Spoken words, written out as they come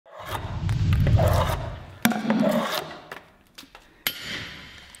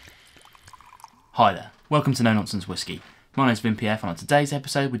Hi there, welcome to No Nonsense Whiskey. My name's VinPF and on today's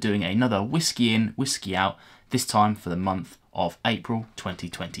episode we're doing another Whisky In, Whisky Out, this time for the month of April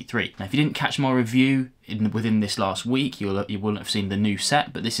 2023. Now if you didn't catch my review within this last week, you wouldn't have seen the new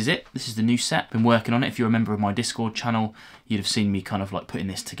set, but this is it. This is the new set. Been working on it. If you're a member of my Discord channel, you'd have seen me kind of like putting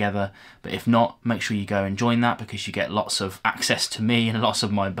this together, but if not, make sure you go and join that because you get lots of access to me and lots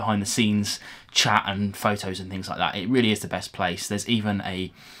of my behind the scenes chat and photos and things like that. It really is the best place. There's even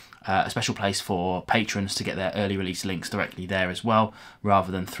a special place for patrons to get their early release links directly there as well,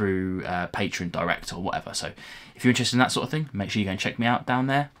 rather than through Patreon Direct or whatever. So if you're interested in that sort of thing, make sure you go and check me out down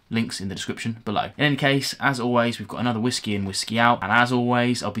there. Links in the description below. In any case, as always, we've got another Whisky In, Whisky Out, and as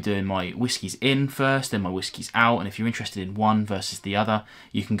always, I'll be doing my Whiskies In first, then my Whiskies Out, and if you're interested in one versus the other,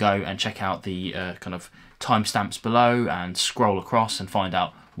 you can go and check out the kind of timestamps below and scroll across and find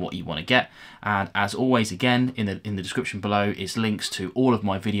out what you want to get. And as always, again, in the description below is links to all of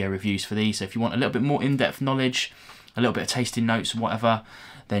my video reviews for these, so if you want a little bit more in-depth knowledge, a little bit of tasting notes, whatever,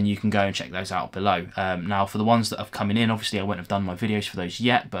 then you can go and check those out below. Now for the ones that have coming in, obviously I won't have done my videos for those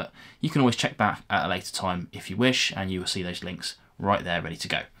yet, but you can always check back at a later time if you wish, and you will see those links right there ready to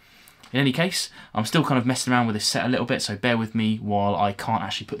go. In any case, I'm still kind of messing around with this set a little bit, so bear with me while I can't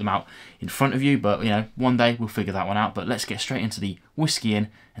actually put them out in front of you, but you know, one day we'll figure that one out. But let's get straight into the Whisky In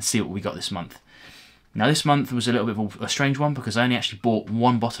and see what we got this month. Now this month was a little bit of a strange one because I only actually bought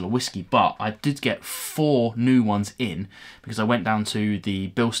one bottle of whiskey, but I did get 4 new ones in because I went down to the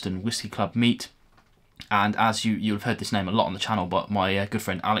Bilston Whisky Club meet, and as you'll have heard this name a lot on the channel, but my good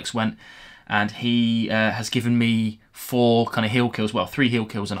friend Alex went, and he has given me 4 kind of heel kills, well 3 heel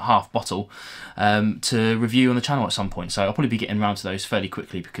kills and a half bottle to review on the channel at some point. So I'll probably be getting around to those fairly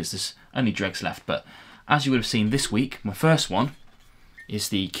quickly because there's only dregs left. But as you would have seen this week, my first one is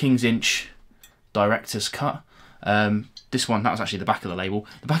the King's Inch Director's Cut. This one, that was actually the back of the label.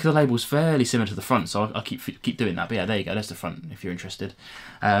 The back of the label is fairly similar to the front, so I'll keep doing that. But yeah, there you go, there's the front if you're interested.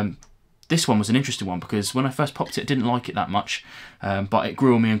 This one was an interesting one because when I first popped it, I didn't like it that much, but it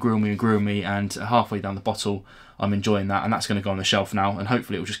grew on me and grew on me and grew on me, and halfway down the bottle, I'm enjoying that, and that's going to go on the shelf now, and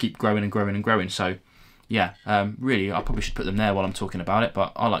hopefully it will just keep growing and growing and growing. So yeah, really, I probably should put them there while I'm talking about it,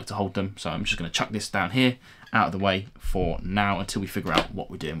 but I like to hold them, so I'm just going to chuck this down here, out of the way for now, until we figure out what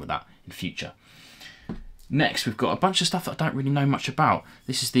we're doing with that in future. Next, we've got a bunch of stuff that I don't really know much about.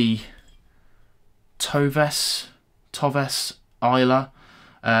 This is the Toves Isla.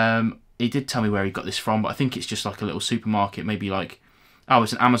 He did tell me where he got this from, but I think it's just like a little supermarket, maybe like, oh,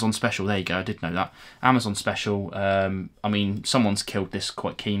 it's an Amazon special. There you go, I did know that. Amazon special. I mean, someone's killed this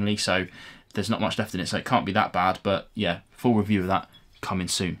quite keenly, so there's not much left in it, so it can't be that bad, but yeah, full review of that coming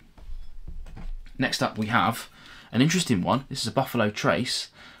soon. Next up, we have an interesting one. This is a Buffalo Trace,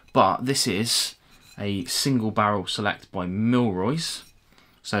 but this is a single barrel select by Milroys.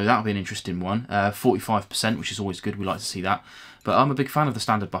 So that'll be an interesting one. 45%, which is always good. We like to see that. But I'm a big fan of the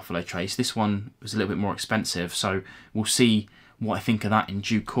standard Buffalo Trace. This one was a little bit more expensive, so we'll see what I think of that in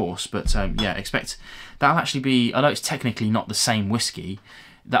due course. But yeah, expect that'll actually be, although it's technically not the same whiskey,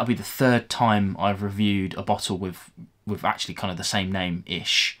 that'll be the 3rd time I've reviewed a bottle with actually kind of the same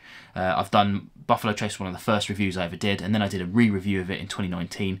name-ish. I've done Buffalo Trace, one of the first reviews I ever did, and then I did a re-review of it in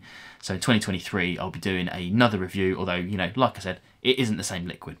 2019. So in 2023, I'll be doing another review, although, you know, like I said, it isn't the same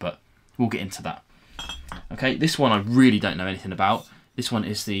liquid, but we'll get into that. Okay, this one I really don't know anything about. This one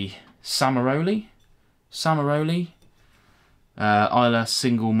is the Samaroli Isla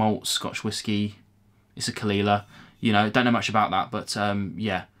Single Malt Scotch Whisky. It's a Kalila. You know, don't know much about that, but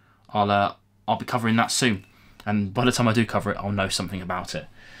yeah, I'll be covering that soon. And by the time I do cover it, I'll know something about it.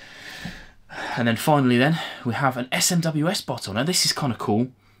 And then finally then, we have an SMWS bottle. Now this is kind of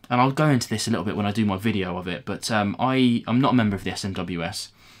cool, and I'll go into this a little bit when I do my video of it, but I'm not a member of the SMWS,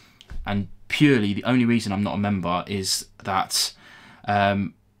 and purely the only reason I'm not a member is that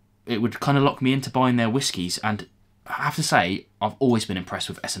it would kind of lock me into buying their whiskies, and I have to say, I've always been impressed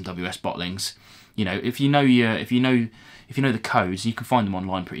with SMWS bottlings. You know, if you know the codes, you can find them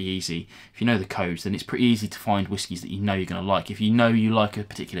online pretty easy. If you know the codes, then it's pretty easy to find whiskies that you know you're going to like. If you know you like a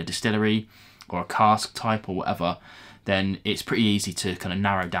particular distillery or a cask type or whatever, then it's pretty easy to kind of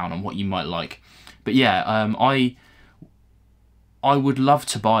narrow down on what you might like. But yeah, I would love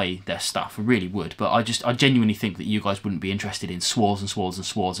to buy their stuff, I really would, but I genuinely think that you guys wouldn't be interested in swords and swords and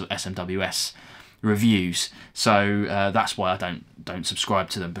swords of SMWS reviews, so that's why I don't subscribe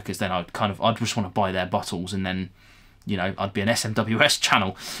to them, because then I'd just want to buy their bottles, and then, you know, I'd be an SMWS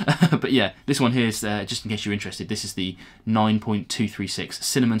channel. But yeah, this one here is, just in case you're interested, this is the 9.236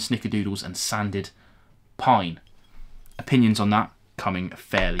 Cinnamon, Snickerdoodles and Sanded Pine. Opinions on that coming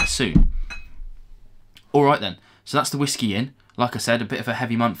fairly soon. Alright then, so that's the Whisky In. like I said, a bit of a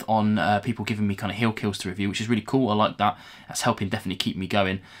heavy month on people giving me kind of heel kills to review, which is really cool. I like that. That's helping definitely keep me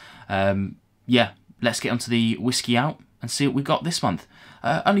going. Yeah, let's get onto the Whisky Out and see what we got this month.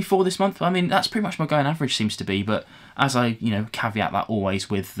 Only 4 this month. I mean, that's pretty much my going average seems to be, but as I, caveat that always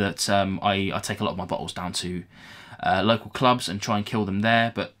with that, I take a lot of my bottles down to local clubs and try and kill them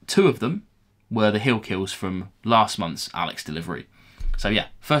there, but 2 of them were the heel kills from last month's Alex delivery. So yeah,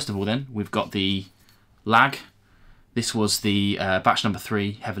 first of all then, we've got the Lag. This was the batch number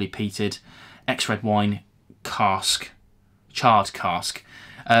 3, heavily peated, ex-red wine cask, charred cask.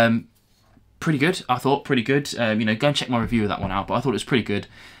 Pretty good, I thought, pretty good. Go and check my review of that one out, but I thought it was pretty good.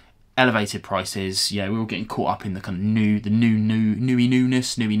 Elevated prices, we were getting caught up in the kind of newy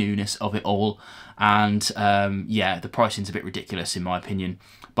newness of it all. And yeah, the pricing's a bit ridiculous in my opinion.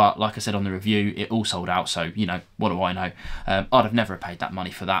 But like I said on the review, it all sold out, so, what do I know? I'd have never paid that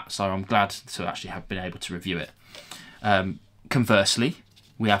money for that, so I'm glad to actually have been able to review it. Conversely,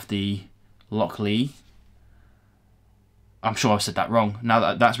 we have the Lockley. I'm sure I've said that wrong.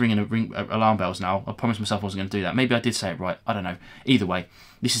 Now that's ringing alarm bells now. I promised myself I wasn't going to do that. Maybe I did say it right. I don't know. Either way,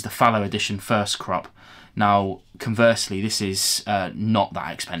 this is the Fallow Edition first crop. Now, conversely, this is not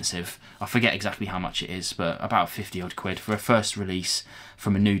that expensive. I forget exactly how much it is, but about 50 odd quid for a first release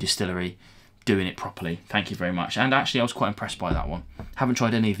from a new distillery, doing it properly. Thank you very much. And actually, I was quite impressed by that one. Haven't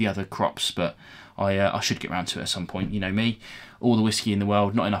tried any of the other crops, but I should get around to it at some point. Me, all the whiskey in the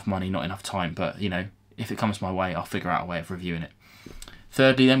world, not enough money, not enough time, but, if it comes my way, I'll figure out a way of reviewing it.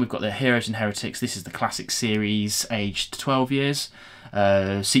 Thirdly, then, we've got the Heroes and Heretics. This is the classic series, aged 12 years.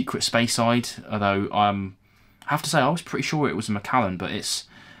 Secret Speyside, although I have to say I was pretty sure it was a Macallan, but it's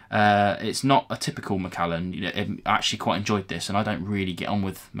not a typical Macallan. I actually quite enjoyed this, and I don't really get on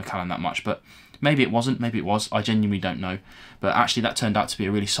with Macallan that much, but maybe it wasn't, maybe it was. I genuinely don't know. But actually, that turned out to be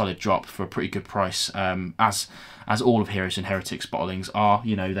a really solid drop for a pretty good price, as all of Heroes and Heretics bottlings are.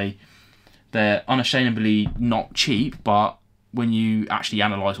 They're unashamedly not cheap, but when you actually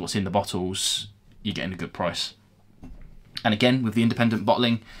analyse what's in the bottles, you're getting a good price. And again, with the independent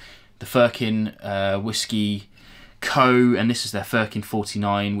bottling, the Firkin Whisky Co., and this is their Firkin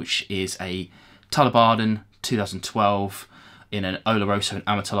 49, which is a Tullibardine 2012 in an Oloroso and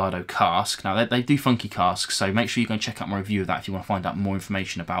Amontillado cask. Now, they do funky casks, so make sure you go and check out my review of that if you want to find out more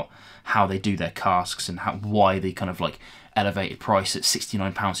information about how they do their casks and why the kind of like elevated price at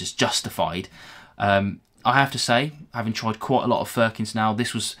 £69 is justified. I have to say, having tried quite a lot of Firkins now,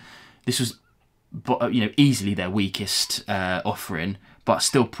 this was easily their weakest offering, but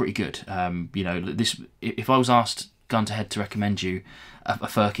still pretty good. If I was asked gun to head to recommend you a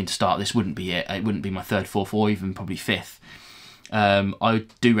Firkin to start, this wouldn't be it. It wouldn't be my 3rd, 4th, or even probably 5th. I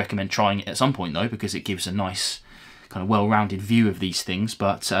do recommend trying it at some point though, because it gives a nice kind of well-rounded view of these things.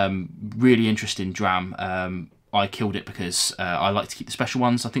 But really interesting dram. I killed it because I like to keep the special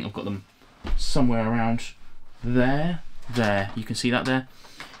ones. I think I've got them somewhere around there. There, you can see that there.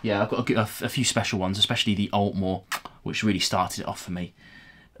 Yeah, I've got a few special ones, especially the Altmore, which really started it off for me.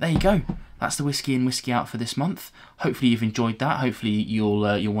 But there you go. That's the Whisky In, Whisky Out for this month. Hopefully you've enjoyed that. Hopefully you'll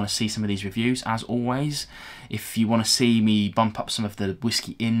want to see some of these reviews. As always, if you want to see me bump up some of the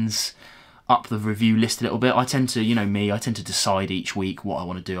Whisky Ins, up the review list a little bit, I tend to, I tend to decide each week what I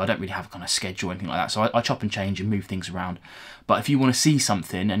want to do. I don't really have a kind of schedule or anything like that, so I chop and change and move things around. But if you want to see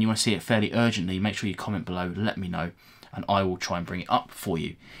something and you want to see it fairly urgently, make sure you comment below, let me know, and I will try and bring it up for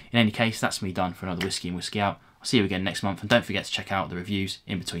you. In any case, that's me done for another Whisky In, Whisky Out. I'll see you again next month, and don't forget to check out the reviews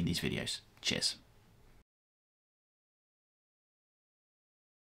in between these videos. Cheers.